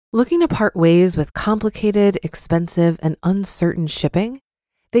Looking to part ways with complicated, expensive, and uncertain shipping?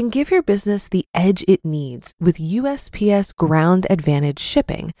 Then give your business the edge it needs with USPS Ground Advantage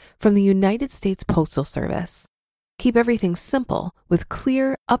shipping from the United States Postal Service. Keep everything simple with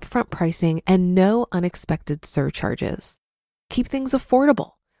clear, upfront pricing and no unexpected surcharges. Keep things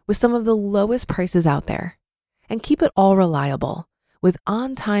affordable with some of the lowest prices out there. And keep it all reliable with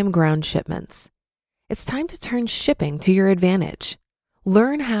on-time ground shipments. It's time to turn shipping to your advantage.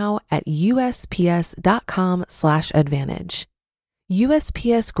 Learn how at USPS.com/advantage.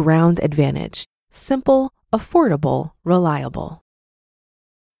 USPS Ground Advantage. Simple, affordable, reliable.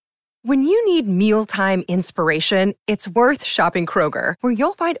 When you need mealtime inspiration, it's worth shopping Kroger, where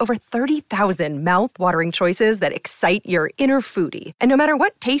you'll find over 30,000 mouth-watering choices that excite your inner foodie. And no matter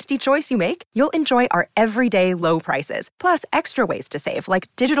what tasty choice you make, you'll enjoy our everyday low prices, plus extra ways to save, like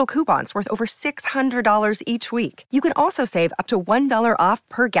digital coupons worth over $600 each week. You can also save up to $1 off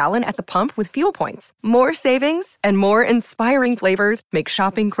per gallon at the pump with fuel points. More savings and more inspiring flavors make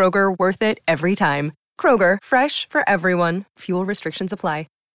shopping Kroger worth it every time. Kroger, fresh for everyone. Fuel restrictions apply.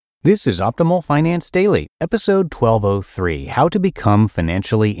 This is Optimal Finance Daily, episode 1203, How to Become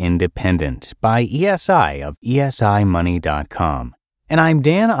Financially Independent by ESI of esimoney.com. And I'm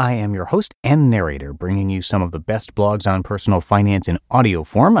Dan. I am your host and narrator, bringing you some of the best blogs on personal finance in audio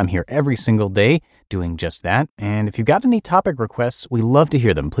form. I'm here every single day doing just that. And if you've got any topic requests, we love to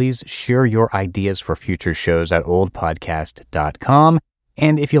hear them. Please share your ideas for future shows at oldpodcast.com.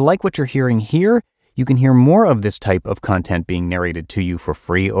 And if you like what you're hearing here, you can hear more of this type of content being narrated to you for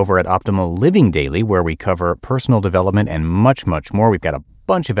free over at Optimal Living Daily, where we cover personal development and much, much more. We've got a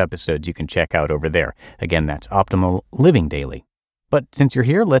bunch of episodes you can check out over there. Again, that's Optimal Living Daily. But since you're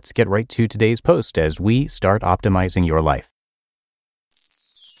here, let's get right to today's post as we start optimizing your life.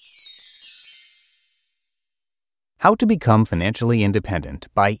 How to Become Financially Independent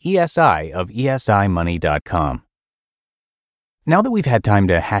by ESI of esimoney.com. Now that we've had time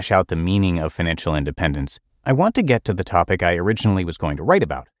to hash out the meaning of financial independence, I want to get to the topic I originally was going to write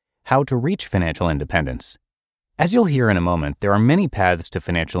about, how to reach financial independence. As you'll hear in a moment, there are many paths to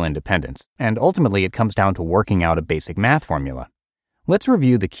financial independence, and ultimately it comes down to working out a basic math formula. Let's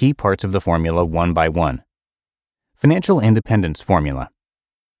review the key parts of the formula one by one. Financial independence formula.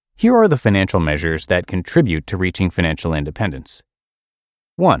 Here are the financial measures that contribute to reaching financial independence.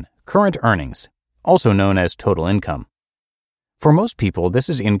 1. Current earnings, also known as total income. For most people, this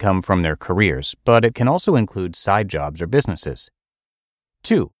is income from their careers, but it can also include side jobs or businesses.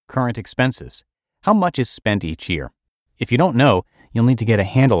 2. Current expenses. How much is spent each year? If you don't know, you'll need to get a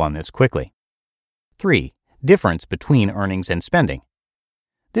handle on this quickly. 3. Difference between earnings and spending.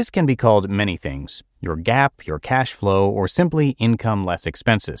 This can be called many things: your gap, your cash flow, or simply income less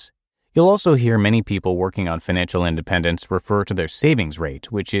expenses. You'll also hear many people working on financial independence refer to their savings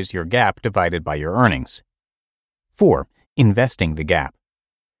rate, which is your gap divided by your earnings. 4. Investing the gap.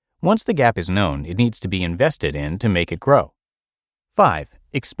 Once the gap is known, it needs to be invested in to make it grow. 5.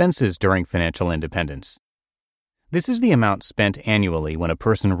 Expenses during financial independence. This is the amount spent annually when a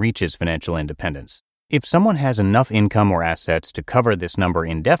person reaches financial independence. If someone has enough income or assets to cover this number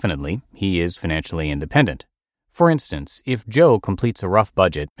indefinitely, he is financially independent. For instance, if Joe completes a rough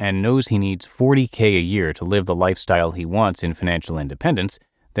budget and knows he needs $40,000 a year to live the lifestyle he wants in financial independence,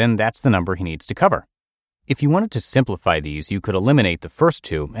 then that's the number he needs to cover. If you wanted to simplify these, you could eliminate the first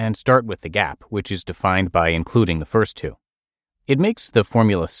two and start with the gap, which is defined by including the first two. It makes the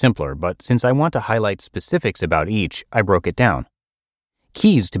formula simpler, but since I want to highlight specifics about each, I broke it down.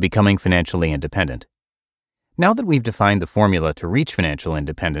 Keys to becoming financially independent. Now that we've defined the formula to reach financial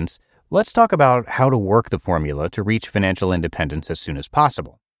independence, let's talk about how to work the formula to reach financial independence as soon as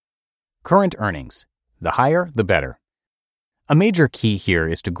possible. Current earnings. The higher, the better. A major key here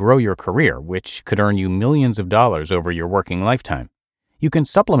is to grow your career, which could earn you millions of dollars over your working lifetime. You can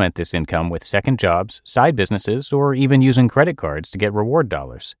supplement this income with second jobs, side businesses, or even using credit cards to get reward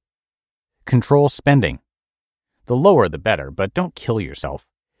dollars. Control spending. The lower the better, but don't kill yourself.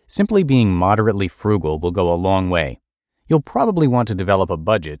 Simply being moderately frugal will go a long way. You'll probably want to develop a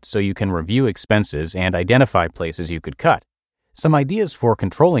budget so you can review expenses and identify places you could cut. Some ideas for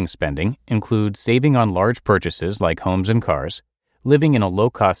controlling spending include saving on large purchases like homes and cars, living in a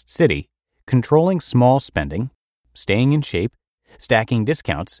low-cost city, controlling small spending, staying in shape, stacking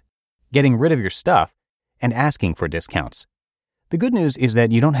discounts, getting rid of your stuff, and asking for discounts. The good news is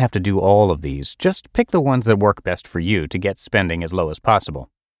that you don't have to do all of these. Just pick the ones that work best for you to get spending as low as possible.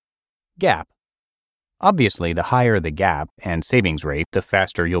 Gap. Obviously, the higher the gap and savings rate, the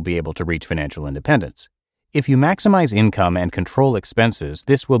faster you'll be able to reach financial independence. If you maximize income and control expenses,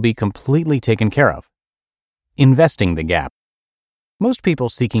 this will be completely taken care of. Investing the gap. Most people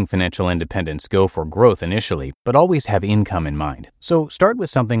seeking financial independence go for growth initially, but always have income in mind. So start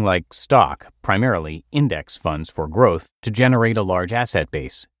with something like stock, primarily index funds for growth, to generate a large asset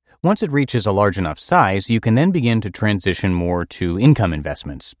base. Once it reaches a large enough size, you can then begin to transition more to income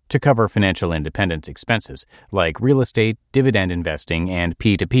investments to cover financial independence expenses, like real estate, dividend investing, and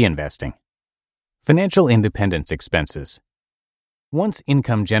P2P investing. Financial independence expenses. Once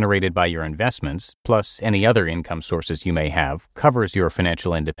income generated by your investments, plus any other income sources you may have, covers your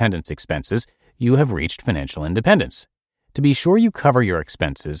financial independence expenses, you have reached financial independence. To be sure you cover your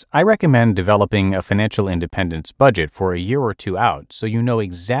expenses, I recommend developing a financial independence budget for a year or two out so you know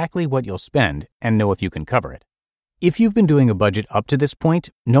exactly what you'll spend and know if you can cover it. If you've been doing a budget up to this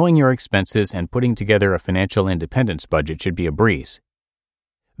point, knowing your expenses and putting together a financial independence budget should be a breeze.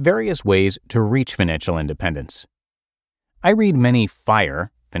 Various ways to reach financial independence. I read many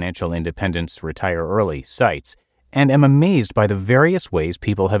FIRE, Financial Independence Retire Early, sites, and am amazed by the various ways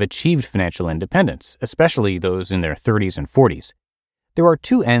people have achieved financial independence, especially those in their 30s and 40s. There are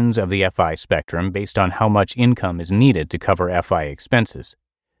two ends of the FI spectrum based on how much income is needed to cover FI expenses.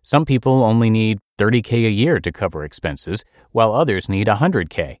 Some people only need $30K a year to cover expenses, while others need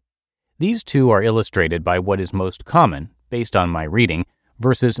 $100K. These two are illustrated by what is most common, based on my reading,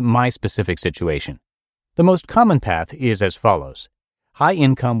 versus my specific situation. The most common path is as follows: high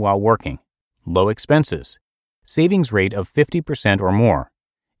income while working, low expenses, savings rate of 50% or more,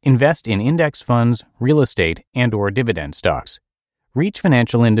 invest in index funds, real estate, and/or dividend stocks, reach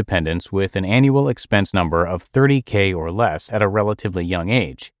financial independence with an annual expense number of $30K or less at a relatively young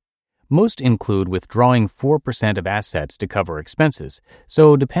age. Most include withdrawing 4% of assets to cover expenses,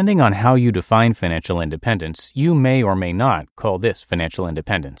 so depending on how you define financial independence, you may or may not call this financial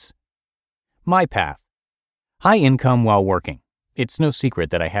independence. My path. High income while working. It's no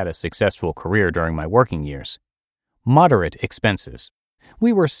secret that I had a successful career during my working years. Moderate expenses.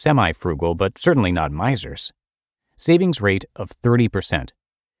 We were semi-frugal, but certainly not misers. Savings rate of 30%.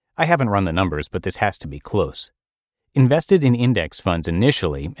 I haven't run the numbers, but this has to be close. Invested in index funds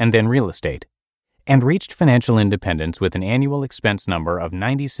initially and then real estate. And reached financial independence with an annual expense number of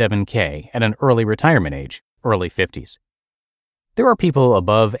 $97K at an early retirement age, early 50s. There are people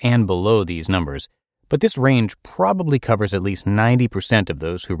above and below these numbers, but this range probably covers at least 90% of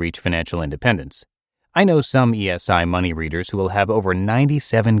those who reach financial independence. I know some ESI money readers who will have over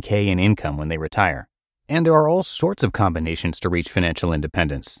 $97K in income when they retire. And there are all sorts of combinations to reach financial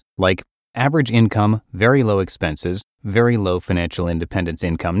independence, like average income, very low expenses, very low financial independence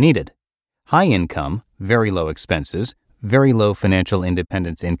income needed. High income, very low expenses, very low financial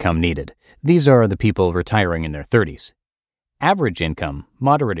independence income needed. These are the people retiring in their 30s. Average income,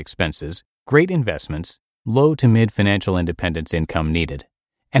 moderate expenses, great investments, low to mid financial independence income needed,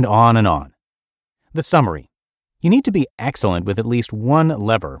 and on and on. The summary. You need to be excellent with at least one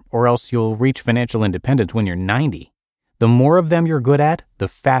lever, or else you'll reach financial independence when you're 90. The more of them you're good at, the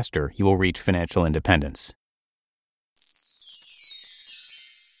faster you will reach financial independence.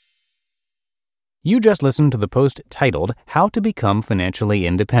 You just listened to the post titled How to Become Financially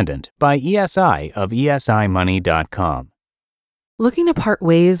Independent by ESI of esimoney.com. Looking to part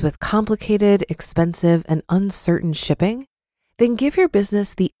ways with complicated, expensive, and uncertain shipping? Then give your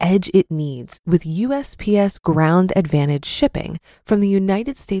business the edge it needs with USPS Ground Advantage shipping from the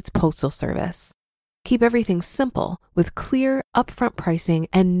United States Postal Service. Keep everything simple with clear, upfront pricing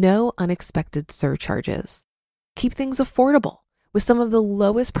and no unexpected surcharges. Keep things affordable with some of the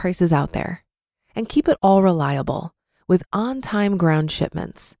lowest prices out there. And keep it all reliable with on-time ground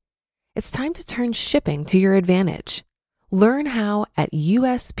shipments. It's time to turn shipping to your advantage. Learn how at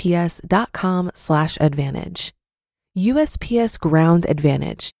USPS.com/advantage. USPS Ground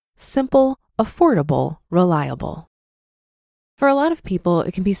Advantage. Simple, affordable, reliable. For a lot of people,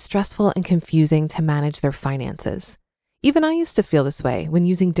 it can be stressful and confusing to manage their finances. Even I used to feel this way when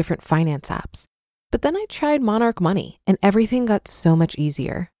using different finance apps. But then I tried Monarch Money and everything got so much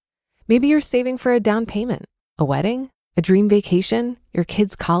easier. Maybe you're saving for a down payment, a wedding, a dream vacation, your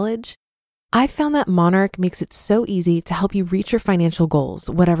kids' college. I found that Monarch makes it so easy to help you reach your financial goals,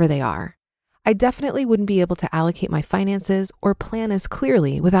 whatever they are. I definitely wouldn't be able to allocate my finances or plan as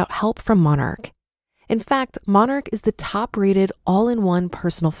clearly without help from Monarch. In fact, Monarch is the top-rated all-in-one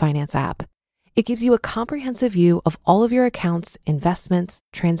personal finance app. It gives you a comprehensive view of all of your accounts, investments,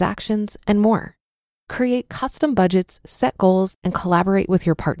 transactions, and more. Create custom budgets, set goals, and collaborate with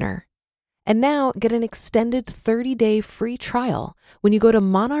your partner. And now get an extended 30-day free trial when you go to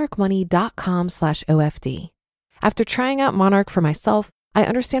monarchmoney.com/OFD. After trying out Monarch for myself, I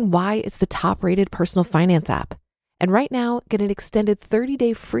understand why it's the top-rated personal finance app. And right now, get an extended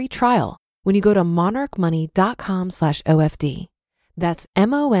 30-day free trial when you go to monarchmoney.com/OFD. That's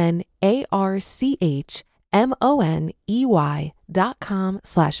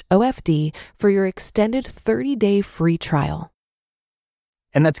MONARCHMONEY.com/OFD for your extended 30-day free trial.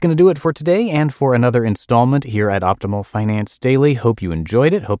 And that's going to do it for today and for another installment here at Optimal Finance Daily. Hope you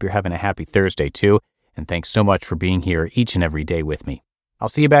enjoyed it. Hope you're having a happy Thursday too. And thanks so much for being here each and every day with me. I'll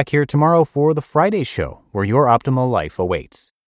see you back here tomorrow for the Friday show, where your optimal life awaits.